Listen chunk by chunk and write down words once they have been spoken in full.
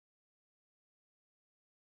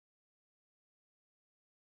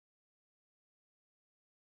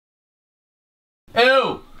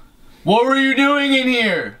Ew! What were you doing in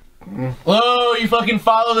here? Hello, you fucking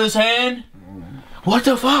follow this hand? What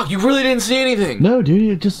the fuck? You really didn't see anything? No,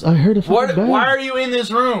 dude, I heard a fucking bang. Why are you in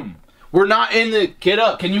this room? We're not in the... Get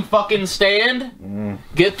up. Can you fucking stand?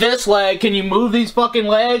 Get this leg. Can you move these fucking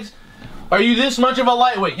legs? Are you this much of a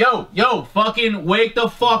lightweight? Yo, fucking wake the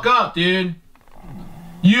fuck up, dude.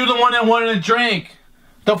 You the one that wanted a drink.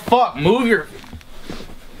 The fuck? Move your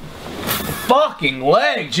fucking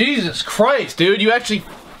leg. Jesus Christ, dude. You actually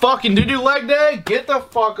fucking did your leg day? Get the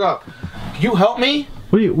fuck up. Can you help me?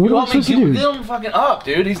 What am I supposed to do? Get him fucking up,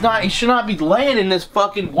 dude. He should not be laying in this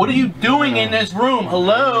fucking... What are you doing in this room?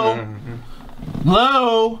 Hello?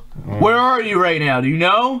 Hello? Where are you right now? Do you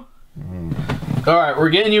know? Alright, we're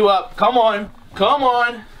getting you up. Come on. Come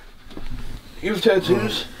on. You have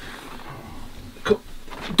tattoos?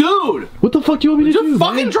 Dude! What the fuck do you want me to do, Just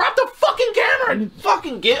fucking man? drop the fucking camera and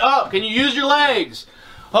fucking get up. Can you use your legs?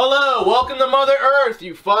 Hello, welcome to Mother Earth,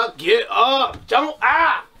 you fuck. Get up. Don't,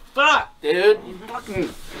 fuck, dude. You fucking,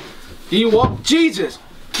 do you walk? Jesus,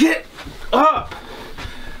 get up.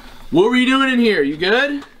 What were you doing in here? You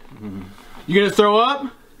good? You gonna throw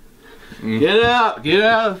up? Get out of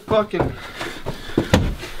the fucking,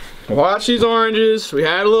 watch these oranges. We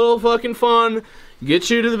had a little fucking fun. Get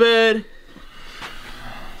you to the bed.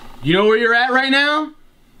 You know where you're at right now?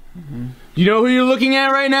 You know who you're looking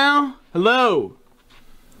at right now? Hello?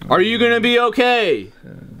 Are you gonna be okay?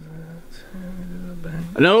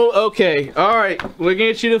 No? Okay. Alright. We're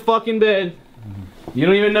gonna get you to fucking bed. You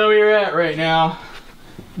don't even know where you're at right now.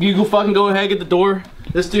 You go fucking go ahead, get the door.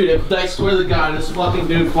 This dude, I swear to God, this fucking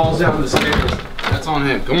dude falls down the stairs. That's on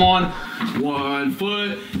him. Come on. 1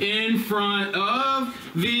 foot in front of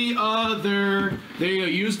the other. There you go.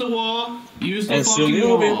 Use the wall. Use the fucking wall. And soon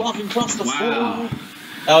you'll be walking across the floor.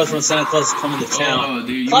 That was when Santa Claus is coming to town.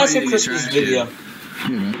 Dude, classic Christmas video.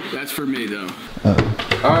 That's for me though.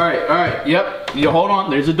 Alright, yep. You hold on,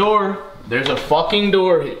 there's a door. There's a fucking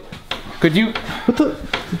door here. Could you... What the...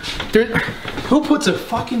 Who puts a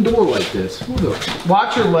fucking door like this?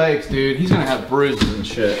 Watch your legs, dude. He's gonna have bruises and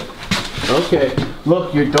shit. Okay,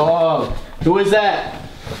 look, your dog. Who is that?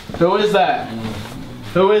 Who is that?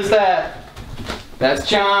 Who is that? That's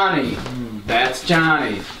Johnny. That's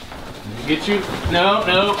Johnny. Get you... No,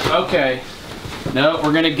 okay. No,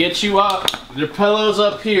 we're gonna get you up. There are pillows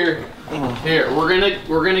up here. Here, we're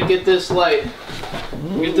gonna get this light.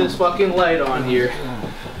 Get this fucking light on here.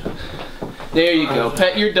 There you go.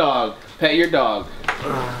 Pet your dog. Pet your dog.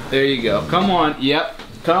 There you go. Come on. Yep.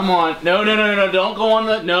 Come on. No. Don't go on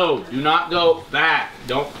the... No. Do not go back.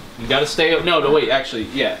 Don't... You gotta stay up. No, wait. Actually,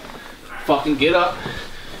 yeah. Fucking get up.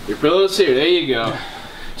 Your pillow's here. There you go.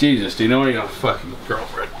 Jesus, do you know where you're fucking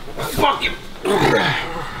girlfriend? Fuck you.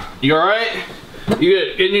 You alright? You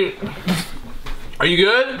good? Can you... Are you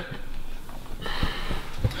good?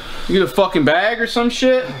 You get a fucking bag or some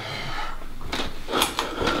shit?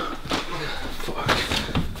 Fuck.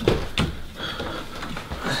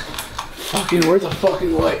 Fucking, where's the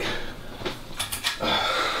fucking light?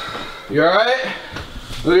 You alright?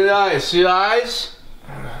 Look at the eyes. See the eyes?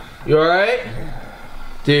 You alright?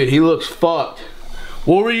 Dude, he looks fucked.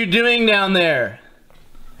 What were you doing down there?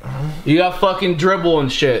 You got fucking dribble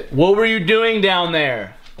and shit. What were you doing down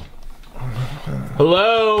there?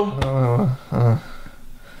 Hello?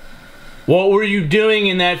 What were you doing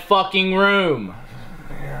in that fucking room?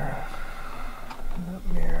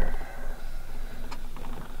 Mirror.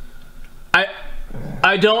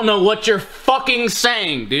 I don't know what you're fucking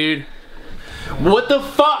saying, dude. What the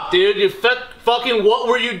fuck, dude? You fucking, what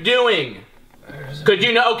were you doing? Could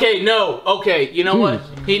you know? Okay, no. Okay, you know what?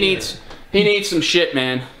 He needs some shit,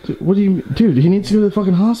 man. What do you... Dude, he needs to go to the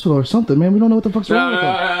fucking hospital or something, man. We don't know what the fuck's wrong with him.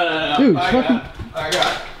 No. Dude, I got it.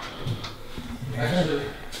 Actually.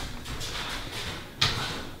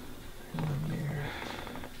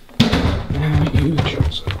 You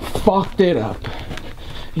just fucked it up.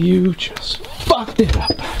 You just fucked it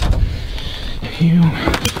up. You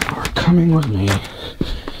are coming with me.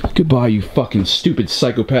 Goodbye, you fucking stupid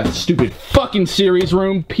psychopath, stupid fucking series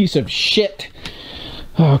room piece of shit.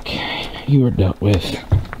 Okay, you are dealt with.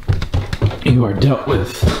 You are dealt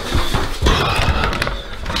with.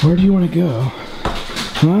 Where do you want to go?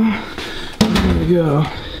 Huh? Where do you want to go?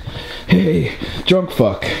 Hey, drunk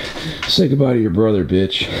fuck. Say goodbye to your brother,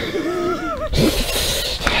 bitch.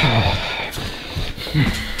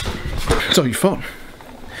 It's all your fault.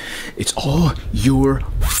 It's all your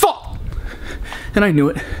fault. And I knew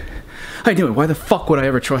it. I knew it. Why the fuck would I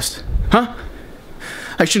ever trust? Huh?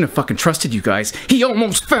 I shouldn't have fucking trusted you guys. He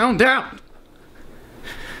almost found out.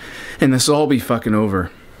 And this will all be fucking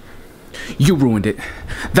over. You ruined it.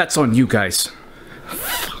 That's on you guys.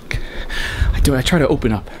 Fuck. I I try to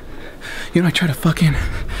open up. You know, I try to fucking...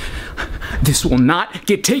 This will not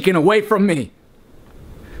get taken away from me.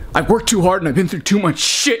 I've worked too hard and I've been through too much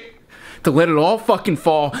shit to let it all fucking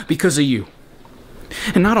fall because of you.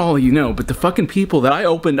 And not all of you know, but the fucking people that I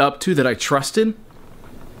opened up to that I trusted,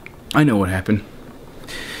 I know what happened.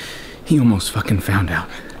 He almost fucking found out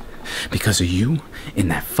because of you in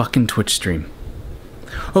that fucking Twitch stream.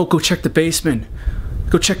 Oh, go check the basement.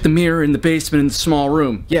 Go check the mirror in the basement in the small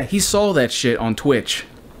room. Yeah, he saw that shit on Twitch.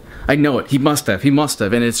 I know it. He must have.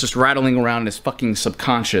 And it's just rattling around in his fucking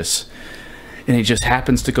subconscious. And he just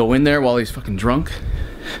happens to go in there while he's fucking drunk.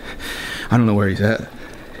 I don't know where he's at.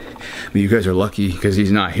 But you guys are lucky because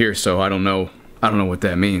he's not here, so I don't know what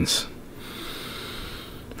that means.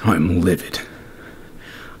 I'm livid.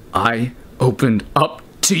 I opened up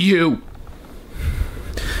to you.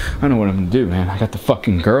 I know what I'm gonna do, man. I got the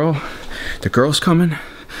fucking girl. The girl's coming.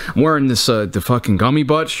 I'm wearing this the fucking gummy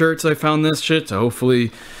butt shirts. I found this shit, so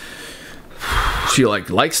hopefully she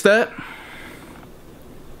likes that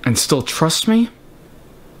and still trusts me.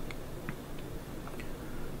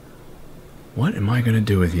 What am I gonna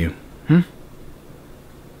do with you?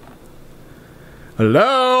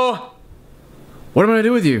 Hello? What am I gonna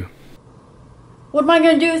do with you? What am I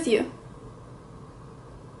gonna do with you?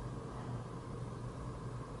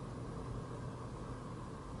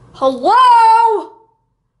 Hello?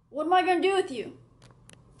 What am I gonna do with you?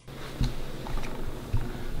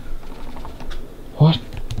 What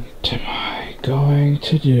am I going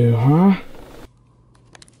to do, huh?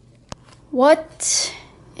 What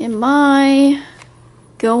am I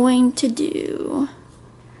going to do?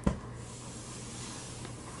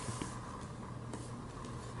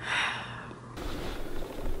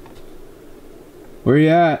 Where you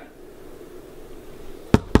at?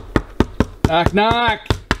 Knock, knock!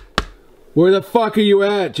 Where the fuck are you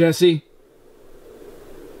at, Jesse?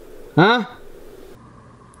 Huh?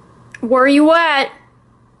 Where are you at?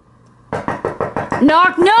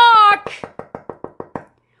 Knock, knock!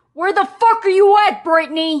 Where the fuck are you at,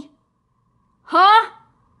 Brittany? Huh?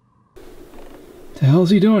 What the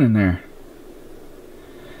hell's he doing in there?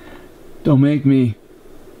 Don't make me.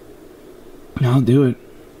 I'll do it.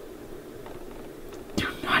 Do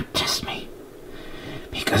not test me.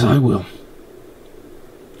 Because I will.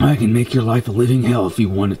 I can make your life a living hell if you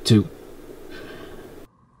wanted to.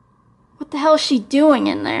 What the hell is she doing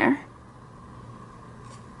in there?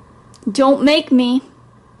 Don't make me.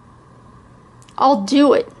 I'll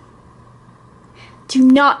do it. Do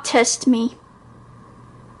not test me.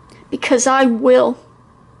 Because I will.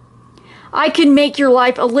 I can make your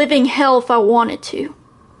life a living hell if I wanted to.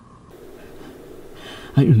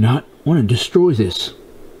 I do not want to destroy this.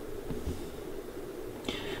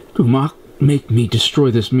 Do not make me destroy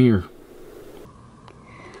this mirror.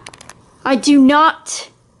 I do not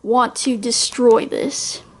want to destroy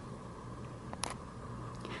this.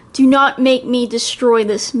 Do not make me destroy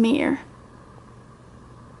this mirror.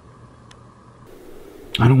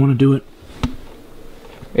 I don't want to do it.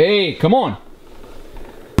 Hey, come on.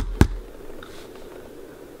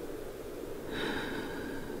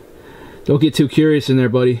 Don't get too curious in there,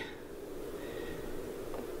 buddy.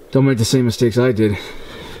 Don't make the same mistakes I did.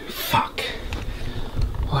 Fuck.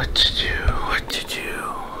 What to do? What to do?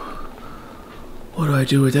 What do I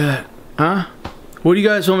do with that? Huh? What do you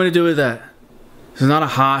guys want me to do with that? This is not a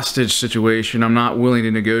hostage situation. I'm not willing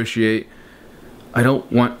to negotiate. I don't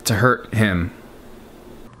want to hurt him.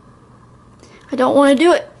 I don't want to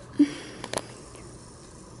do it.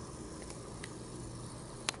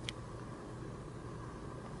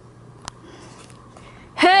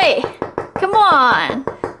 Hey! Come on!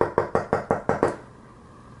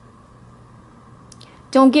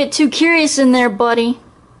 Don't get too curious in there, buddy.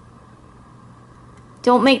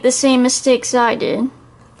 Don't make the same mistakes I did.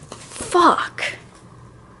 Fuck.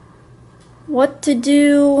 What to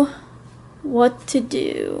do? What to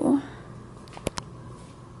do?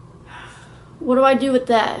 What do I do with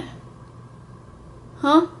that?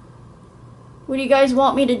 Huh? What do you guys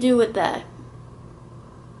want me to do with that?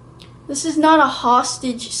 This is not a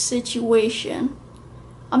hostage situation.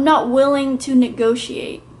 I'm not willing to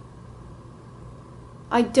negotiate.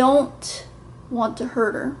 I don't want to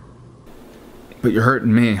hurt her. But you're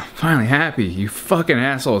hurting me. I'm finally happy. You fucking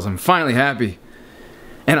assholes. I'm finally happy.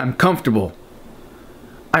 And I'm comfortable.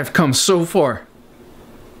 I've come so far.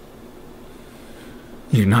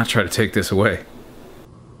 You do not try to take this away.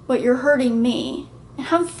 But you're hurting me. And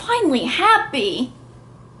I'm finally happy.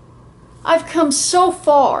 I've come so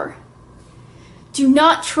far. Do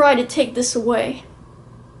not try to take this away.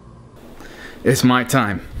 It's my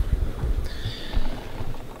time.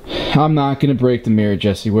 I'm not gonna break the mirror,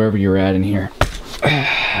 Jesse, wherever you're at in here.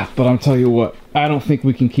 But I'll tell you what, I don't think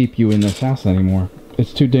we can keep you in this house anymore.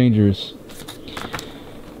 It's too dangerous.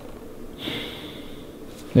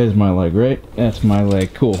 There's my leg, right? That's my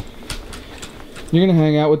leg. Cool. You're gonna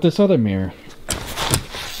hang out with this other mirror.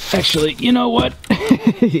 Actually, you know what?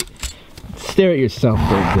 Stare at yourself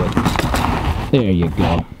real good. There you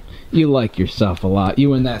go. You like yourself a lot.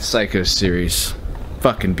 You in that Psycho series.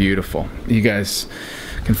 Fucking beautiful. You guys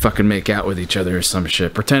can fucking make out with each other or some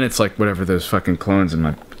shit. Pretend it's like whatever those fucking clones in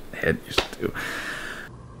my head used to do.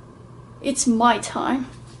 It's my time.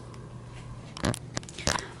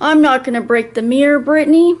 I'm not gonna break the mirror,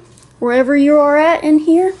 Brittany, wherever you are at in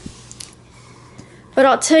here. But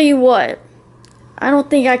I'll tell you what, I don't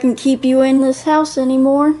think I can keep you in this house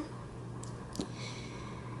anymore.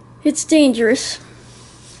 It's dangerous.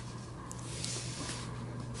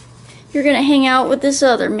 You're gonna hang out with this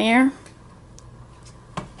other mirror.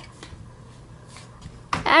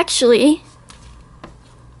 Actually,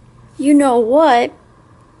 you know what?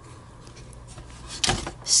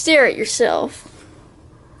 Stare at yourself.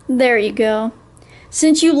 There you go.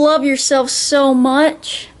 Since you love yourself so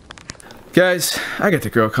much. Guys, I got the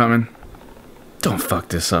girl coming. Don't fuck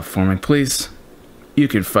this up for me, please. You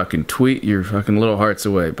can fucking tweet your fucking little hearts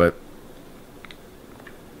away, but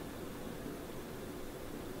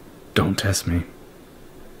don't test me.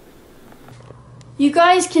 You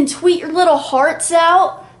guys can tweet your little hearts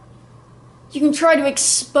out. You can try to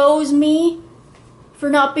expose me for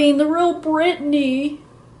not being the real Brittany.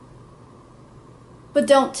 But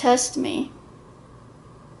don't test me.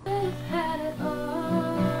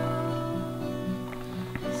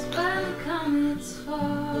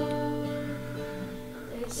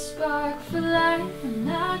 Spark for life, I'm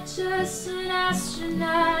not just an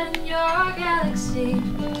astronaut in your galaxy.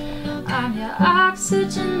 I'm your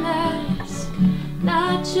oxygen mask,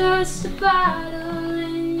 not just a bottle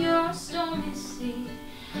in your stormy sea.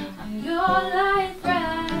 I'm your life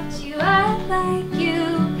raft, you act like you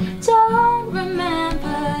don't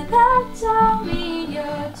remember. That don't mean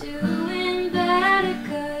you're doing better,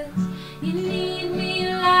 'cause you need me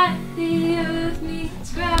like the earth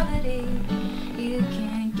needs gravity. You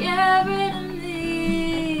can't get rid of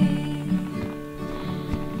me.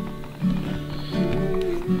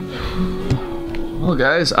 Well,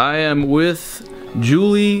 guys, I am with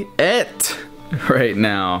Juliet right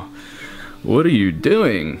now. What are you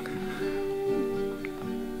doing?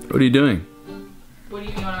 What are you doing? What do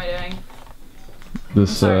you mean, what am I doing?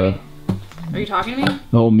 This, Are you talking to me?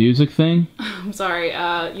 the whole music thing? I'm sorry,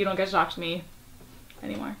 you don't get to talk to me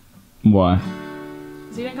anymore. Why?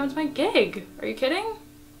 Because you didn't come to my gig. Are you kidding?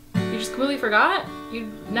 You just completely forgot?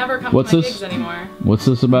 You never come What's to my this? gigs anymore. What's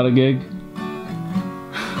this about a gig?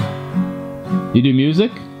 You do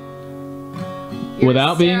music? You're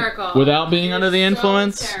Without hysterical. being You're under the so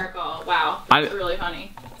influence? Hysterical. Wow, that's really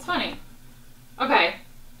funny. It's funny. Okay.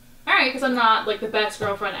 Alright, because I'm not like the best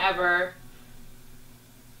girlfriend ever.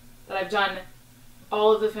 That I've done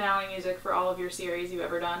all of the finale music for all of your series you've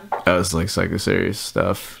ever done. That was like Psycho Series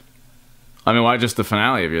stuff. I mean, why just the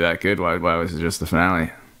finale if you're that good? Why was it just the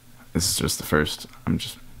finale? This is just the first. I'm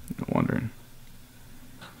just wondering.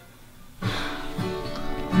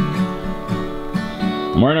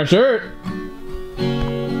 I'm wearing our shirt.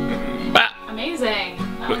 Ah, Amazing.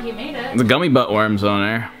 Not like you made it. the gummy butt worms on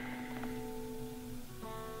there.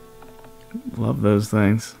 Love those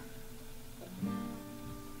things.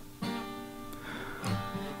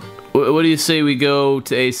 What do you say we go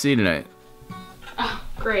to AC tonight? Oh,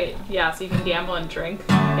 great. Yeah, so you can gamble and drink.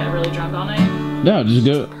 Get really drunk all night. No, just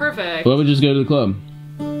go. Perfect. Why don't we just go to the club?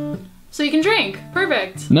 So you can drink.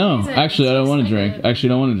 Perfect. No, Amazing. actually, I don't want to drink. Excited. Actually,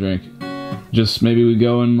 I don't want to drink. Just maybe we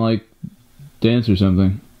go and like dance or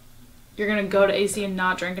something. You're gonna go to AC and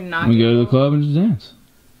not drink and not We go to the gamble? club and just dance.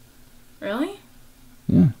 Really?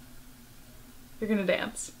 Yeah. You're gonna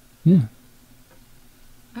dance? Yeah.